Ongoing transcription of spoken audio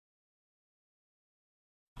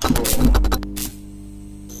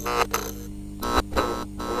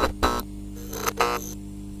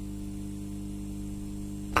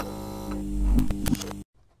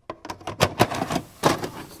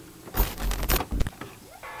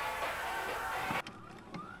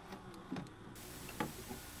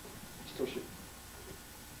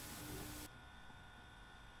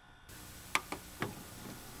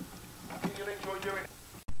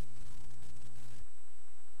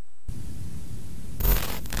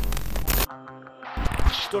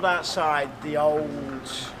stood outside the old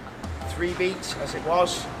 3 Beat, as it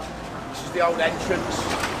was. This is the old entrance,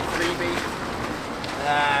 3 Beat.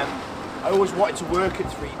 I always wanted to work at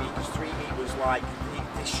 3 Beat because 3 Beat was like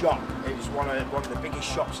the shop. It was one of the biggest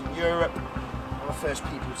shops in Europe. One of the first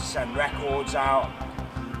people to send records out.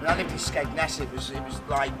 When I lived in Skegness, it was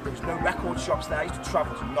like there was no record shops there. I used to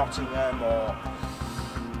travel to Nottingham or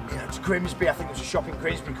to Grimsby. I think there was a shop in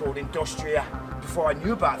Grimsby called Industria. Before I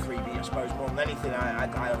knew about 3 Beat, I suppose more than anything, I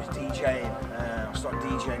was DJing. I started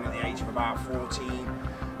DJing at the age of about 14,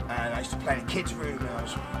 and I used to play in a kids' room. And I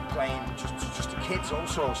was playing just to kids, all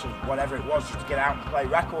sorts of whatever it was, just to get out and play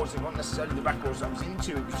records. They weren't necessarily the records I was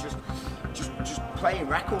into. It was just playing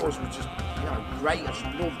records was just great. I just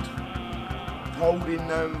loved holding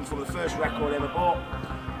them from the first record I ever bought.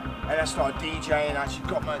 And I started DJing. I actually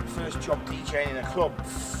got my first job DJing in a club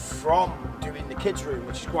from doing the kids' room,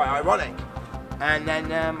 which is quite ironic. And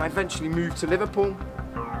then I eventually moved to Liverpool,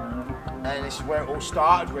 and this is where it all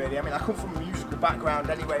started really. I mean, I come from a musical background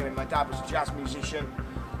anyway. I mean, my dad was a jazz musician,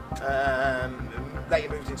 later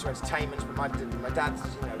moved into entertainment, but my dad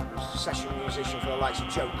was a session musician for the likes of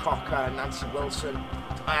Joe Cocker, Nancy Wilson.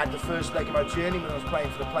 I had the first leg of my journey when I was playing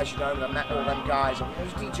for the Pleasure Dome, and I met all them guys. I mean, I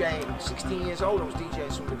was DJing, 16 years old, I was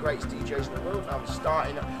DJing some of the greatest DJs in the world. I was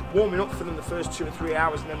starting, warming up for them the first 2 or 3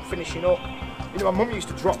 hours and then finishing up. My mum used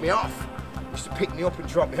to drop me off. Used to pick me up and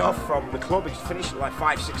drop me off from the club. He used to finish at like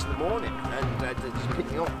 5, 6 in the morning and just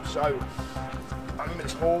pick me up. So I remember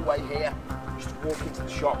this hallway here. I used to walk into the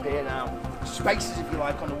shop here now. Spaces, if you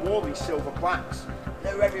like, on the wall, these silver plaques.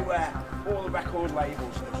 They were everywhere. All the record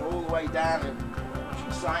labels. It was all the way down. And it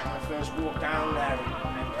was exciting when I first walked down there.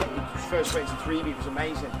 And first went to 3 Beat was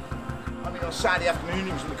amazing. I mean, on Saturday afternoon,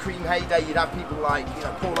 it was in the cream heyday. You'd have people like,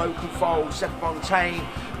 Paul Oakenfold, Seth Fontaine,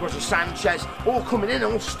 Roger Sanchez, all coming in,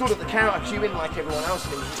 all stood at the counter queuing like everyone else.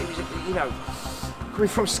 And it was coming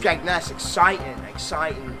from Skegness,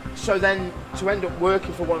 exciting. So then, to end up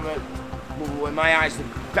working for one of in my eyes, the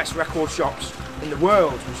best record shops in the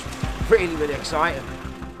world was really exciting.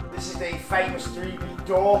 This is the famous 3B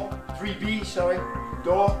door.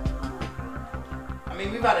 Door. I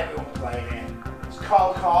mean, we've had everyone playing here.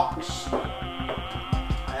 Carl Cox. What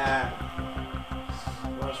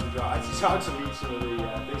else we got? It's hard to read some of the.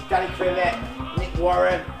 There's Danny Krillett, Nick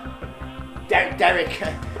Warren, Derek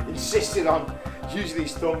insisted on using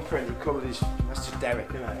his thumbprint. He coloured his. That's just Derek,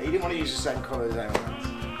 isn't it? He didn't want to use the same colour as anyone else.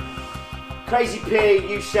 Crazy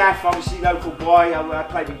P, Youssef, obviously local boy. I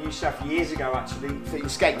played with Youssef years ago actually. In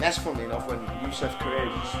Skegness, funnily enough, when Youssef's career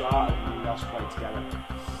just started, we all played together.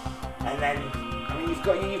 And then, I mean, you've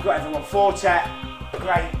got everyone. Fortet,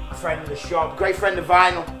 great friend of the shop, great friend of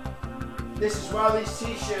vinyl. This as well, these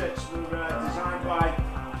t-shirts were designed by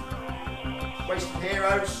Wasted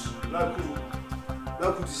Heroes,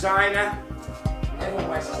 local designer. Everyone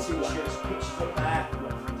wears these t-shirts, pictures up there.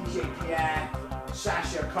 DJ Pierre,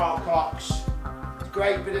 Sasha, Carl Cox. It's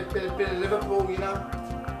great, bit of Liverpool,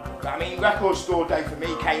 But I mean, Record Store Day for me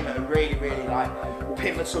came at a really like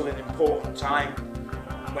pivotal and important time.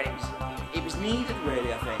 When it was needed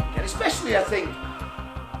really, I think, and especially I think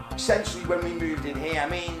essentially when we moved in here. I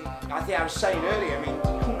mean, I think I was saying earlier, I mean,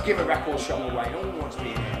 you couldn't give a record shop away. No one wants to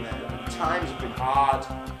be in here. The times have been hard.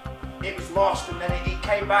 It was lost, and then it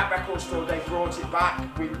came back. Record Store Day brought it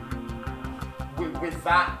back with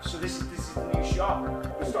that. So this is the new shop.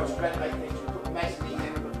 We started to renovate things. We put the mezzanine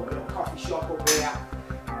in. We put a little coffee shop up here,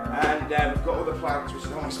 and we've got other plans which I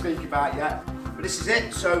don't want to speak about yet. But this is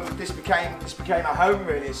it. So this became our home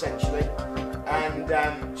really, essentially,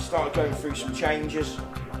 and started going through some changes.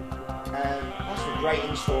 That's some great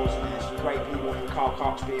installs in there, some great people, and Carl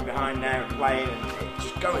Cox being behind there and playing, and it's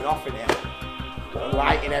just going off in here. Got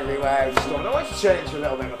lighting everywhere and stuff. And I want to turn it into a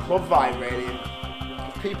little bit of a club vibe really, and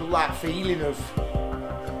give people that feeling of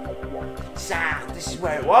this is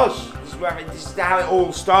where it was. This is how it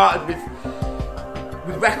all started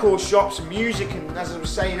with record shops and music, and as I was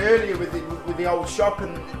saying earlier, with the old shop,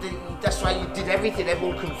 and that's why you did everything.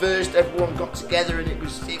 Everyone conversed, everyone got together, and it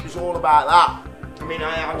was all about that. I mean,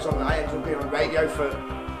 I ended up being on radio for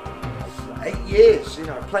 8 years,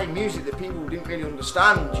 playing music that people didn't really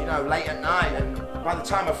understand, late at night, and by the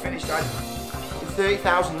time I finished, I had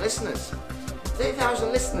 30,000 listeners.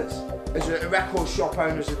 30,000 listeners as a record shop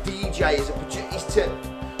owner, as a DJ, as a producer, is to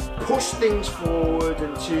push things forward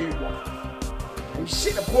and to. When you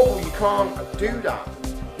sit in a bubble, you can't do that.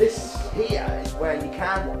 This here is where you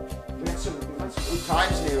can. We had some good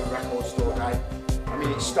times here at Record Store Day. I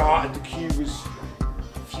mean, it started, the queue was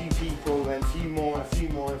a few people, then a few more, and a few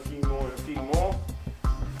more, and a few more, and a few more.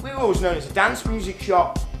 We were always known as a dance music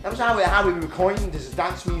shop. That was how we were coined, as a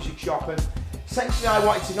dance music shop. And essentially, I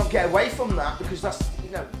wanted to not get away from that, because that's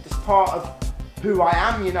you know, it's part of who I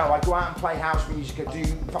am, you know. I go out and play house music, I do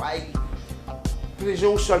play. But there's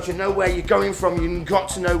also to know where you're going from, you've got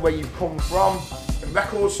to know where you've come from. And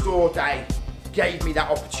Record Store Day gave me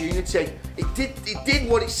that opportunity. It did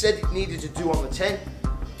what it said it needed to do on the tin,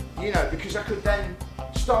 you know, because I could then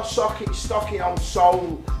start stocking on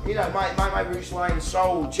soul, you know, my roots lie in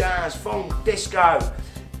soul, jazz, funk, disco.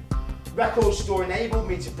 Record Store enabled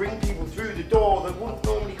me to bring people through the door that wouldn't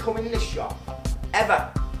normally come in this shop,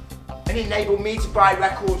 ever. And it enabled me to buy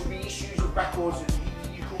records, reissues of records that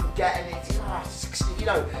you couldn't get, and it's, you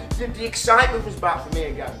know, the excitement was back for me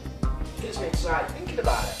again. It gets me excited thinking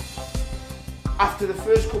about it. After the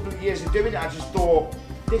first couple of years of doing it, I just thought,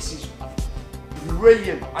 this is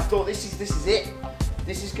brilliant. I thought this is it.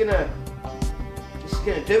 This is gonna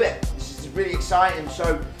do it. This is really exciting.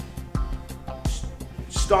 So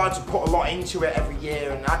started to put a lot into it every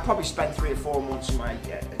year, and I probably spent 3 or 4 months of my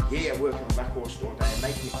year working on Record Store Day and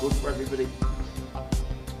making it good for everybody,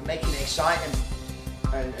 and making it exciting,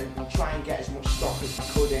 and try and get as much stock as we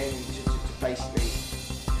could in to basically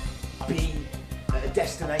be a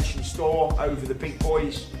destination store over the big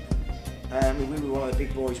boys. I mean, we were one of the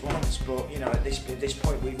big boys once, but you know, at this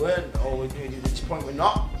point we weren't, or at this point we're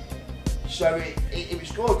not. So it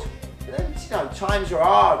was good. But then, you know, times are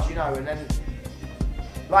hard, you know, and then,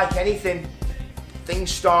 like anything,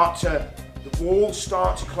 the walls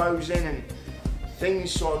start to close in, and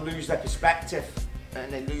things sort of lose their perspective,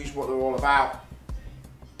 and they lose what they're all about.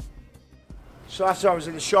 So after I was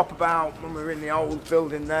in the shop when we were in the old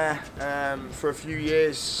building there, for a few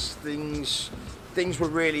years, things were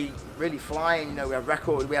really flying. You know,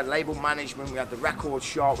 we had label management, we had the record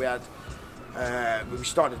shop, we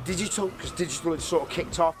started digital, because digital had sort of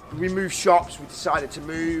kicked off. We moved shops, we decided to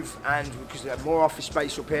move, and because we had more office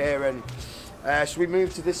space up here, and so we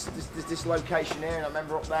moved to this location here. And I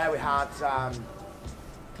remember up there we had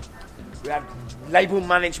label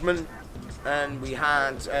management, and we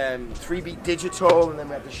had 3-beat digital, and then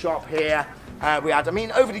we had the shop here. I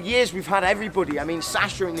mean, over the years we've had everybody. I mean,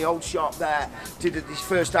 Sasha in the old shop there did his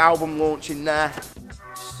first album launch in there.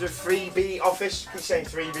 It's the 3-beat office. Keep saying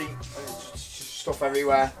 3-beat. Stuff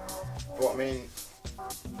everywhere. But I mean,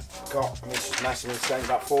 it's just nice. I was saying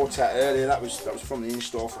about Fortet earlier. That was from the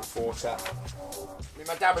in-store from Fortet. I mean,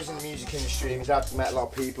 my dad was in the music industry. My dad met a lot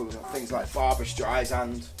of people, things like Barbra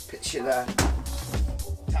Streisand. Picture there.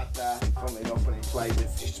 Dad there, funnily enough, when he played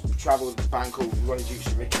with, just travelled with a band called Ronnie Dukes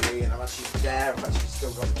and Ricky Lee, and I'm actually there. I've actually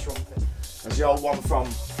still got the trumpet. There's the old one from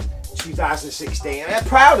 2016. And I'm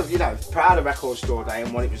proud of Record Store Day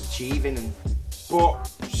and what it was achieving. But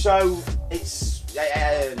so it's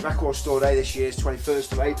Record Store Day this year is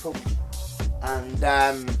 21st of April, and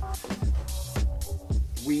I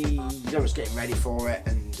was getting ready for it,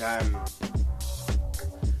 and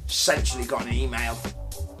essentially got an email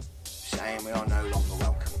saying we are no longer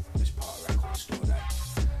welcome as part of Record Store Day.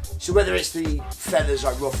 So whether it's the feathers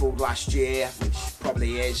I ruffled last year, which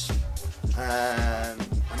probably is, I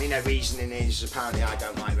mean, their reasoning is apparently I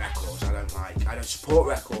don't like records, I don't support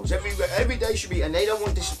records. Every day should be, and they don't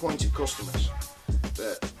want disappointed customers.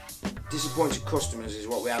 But disappointed customers is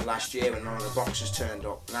what we had last year when none of the boxes turned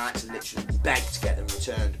up, and I had to literally beg to get them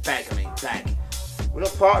returned. Beg. We're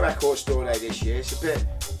not part of Record Store Day this year. It's a bit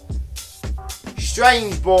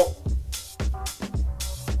strange, but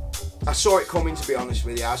I saw it coming, to be honest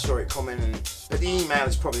with you. I saw it coming, but the email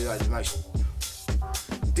is probably like the most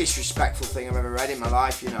disrespectful thing I've ever read in my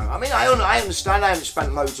life, you know. I mean, I understand I haven't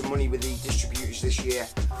spent loads of money with the distributors this year,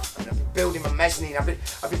 and I've been building my mezzanine. I've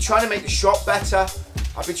been trying to make the shop better.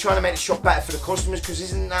 I've been trying to make the shop better for the customers, because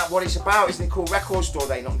isn't that what it's about? Isn't it called Record Store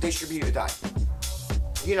Day, not Distributor Day?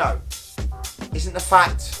 You know, isn't the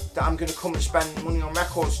fact that I'm going to come and spend money on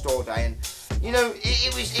Record Store Day, and you know,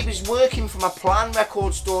 it was working for my plan.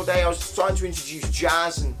 Record Store Day, I was trying to introduce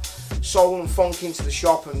jazz and soul and funk into the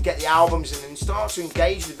shop and get the albums in and start to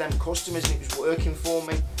engage with them customers, and it was working for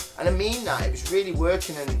me. And I mean that, it was really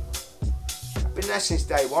working, and I've been there since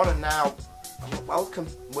day one, and now I'm not welcome.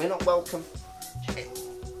 We're not welcome.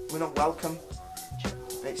 We're not welcome.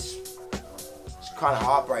 It's kind of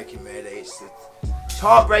heartbreaking, really. It's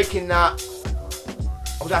heartbreaking that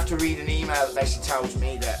I would have to read an email that basically tells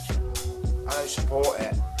me that I don't support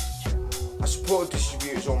it. I supported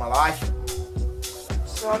distributors all my life.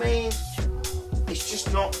 So I mean, it's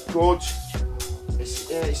just not good. It's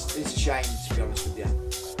a shame, to be honest with you.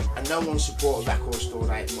 And no one supported Record Store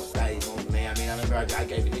Day more than me. I mean, I remember I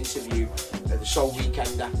gave an interview at the Soul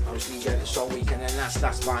Weekender. I was DJing at the Soul Weekender, and that's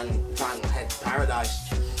Vinyl Head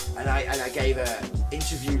Paradise. And I gave an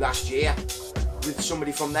interview last year, with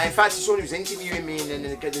somebody from there. In fact, someone who was interviewing me, and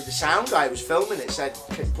then the sound guy who was filming it said,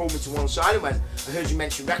 pulled me to one side and went, I heard you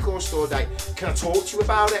mention Record Store Day, can I talk to you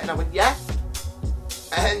about it? And I went, yeah.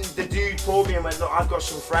 And the dude pulled me and went, look, I've got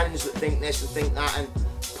some friends that think this and think that, and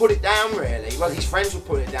put it down really. Well, his friends were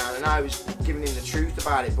putting it down and I was giving him the truth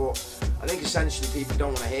about it, but I think essentially people don't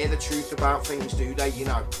want to hear the truth about things, do they, you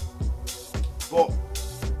know? But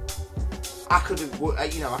I could have,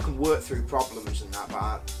 you know, I can work through problems and that,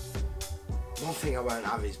 but one thing I won't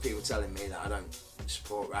have is people telling me that I don't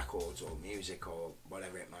support records or music or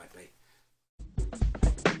whatever it might be.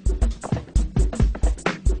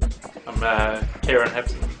 I'm Kieran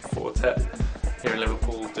Hepton, Quartet, here in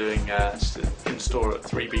Liverpool doing in-store at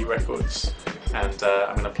 3B Records, and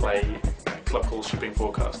I'm going to play a club called Shipping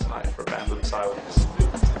Forecast tonight for Abandoned Silence.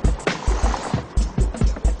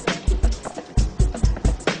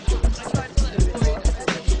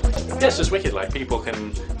 Yeah, it's just wicked, like people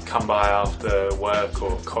can come by after work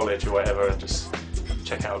or college or whatever and just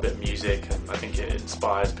check out a bit of music, and I think it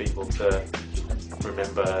inspires people to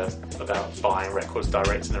remember about buying records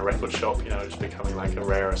direct in a record shop, you know, just becoming like a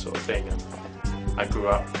rarer sort of thing. And I grew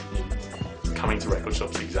up coming to record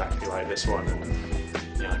shops exactly like this one, and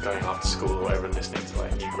you know, going after school or whatever and listening to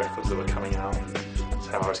like new records that were coming out. And that's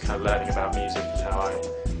how I was kind of learning about music, and how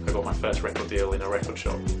I got my first record deal in a record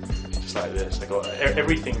shop, just like this. I got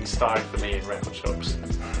everything started for me in record shops,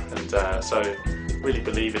 and so really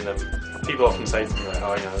believe in them. People often say to me like,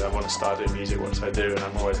 oh, you know, I want to start doing music, what should I do? And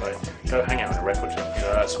I'm always like, go hang out in a record shop. You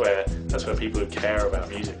know, that's where people who care about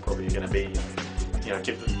music probably are going to be. You know,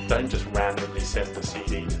 don't just randomly send a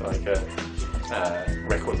CD to like a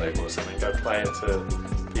record label or something. Go play it to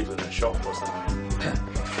people in a shop or something.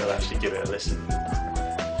 They'll actually give it a listen,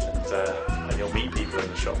 and you'll meet people in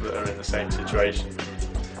the shop that are in the same situation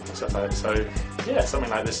and stuff like that. So yeah,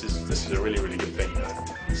 something like this is a really, really good thing. You know?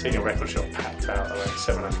 Seeing a record shop packed out at like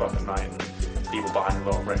 7 o'clock at night and people buying a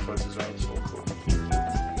lot of records as well, it's all cool.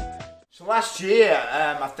 So last year,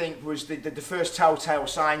 I think, was the first telltale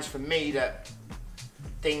signs for me that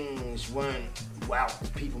things weren't, well,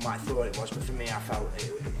 people might have thought it was, but for me I felt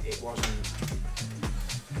it wasn't.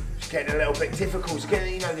 It was getting a little bit difficult. It's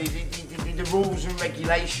getting, you know, the rules and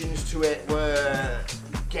regulations to it were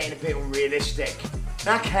getting a bit unrealistic. And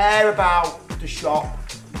I care about the shop,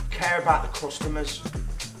 care about the customers.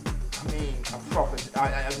 I mean,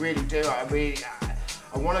 I really do. I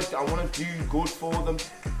want to do good for them,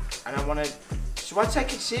 and I want to. So I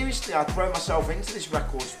take it seriously. I throw myself into this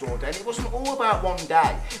record store day, and it wasn't all about one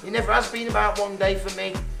day. It never has been about one day for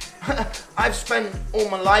me. I've spent all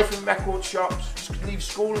my life in record shops. Just leave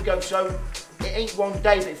school and go. So it ain't one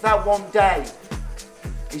day, but if that one day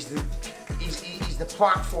is the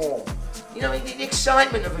platform, you know, the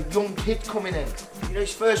excitement of a young kid coming in, you know,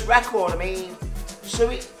 his first record. I mean, so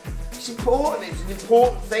it's important. It's an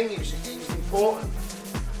important thing. It's important.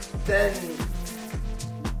 Then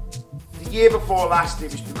the year before last,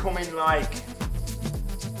 it was becoming like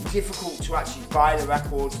difficult to actually buy the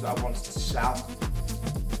records that I wanted to sell.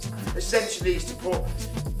 Essentially, it's to put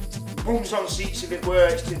bums on seats if it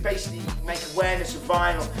works, to basically make awareness of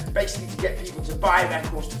vinyl, basically to get people to buy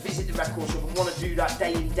records, to visit the record shop and want to do that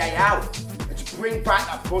day in, day out, and to bring back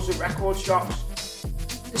that buzz of record shops.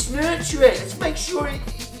 Let's nurture it. Let's make sure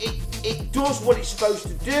it does what it's supposed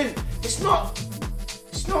to do. It's not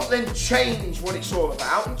then change what it's all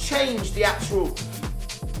about and change the actual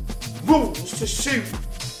rules to suit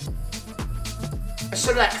a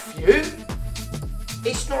select few.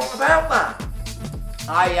 It's not about that.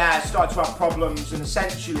 I started to have problems, and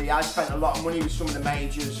essentially I spent a lot of money with some of the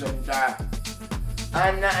majors, and I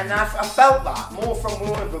felt that more from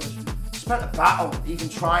Warner Brothers. I spent a battle even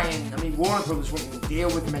trying. I mean, Warner Brothers wouldn't even deal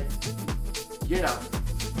with me, you know.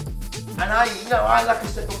 And I like I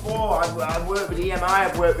said before, I worked with EMI,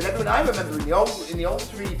 I've worked with everyone. I remember in the old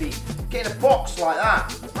 3B, getting a box like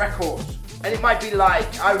that of records. And it might be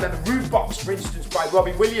like, I remember Root Box, for instance, by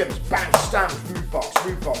Robbie Williams. Bang, stamp, Root Box,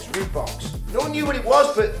 Root Box, Root Box. No one knew what it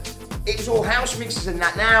was, but it was all house mixes and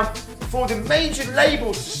that. Now, for the major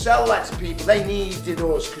labels to sell that to people, they needed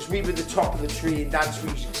us, because we were the top of the tree in dance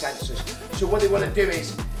music census. So what they want to do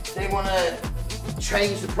is, they want to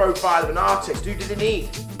change the profile of an artist. Who do they need?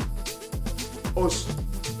 Us.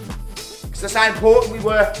 Because that's how important we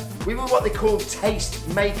were. We were what they called taste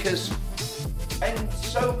makers. And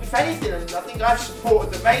so, if anything, and I think I've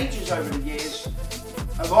supported the majors over the years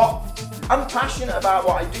a lot. I'm passionate about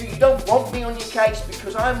what I do. You don't want me on your case,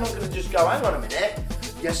 because I'm not going to just go, hang on a minute.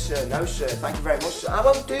 Yes sir, no sir, thank you very much sir. I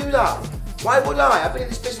won't do that. Why would I? I've been in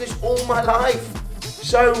this business all my life.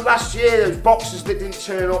 So last year, those boxes that didn't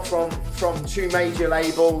turn up from 2 major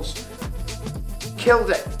labels, killed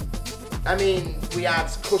it. I mean, we had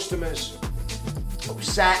customers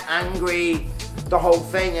upset, angry, the whole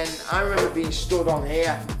thing, and I remember being stood on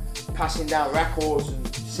here, passing down records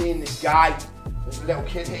and seeing this guy, there's a little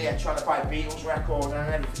kid here trying to buy a Beatles record, and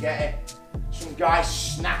I'll never forget it. Some guy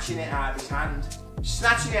snatching it out of his hand.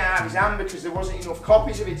 Snatching it out of his hand because there wasn't enough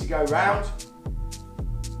copies of it to go round.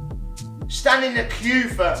 Standing in a queue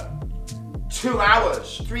for 2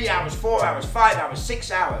 hours, 3 hours, 4 hours, 5 hours,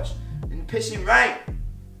 6 hours in pissing rain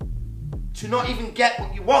to not even get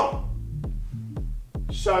what you want.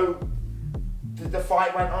 So the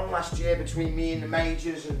fight went on last year between me and the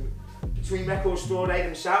majors and between Record Store Day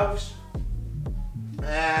themselves.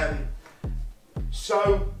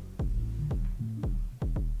 So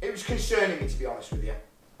it was concerning me, to be honest with you.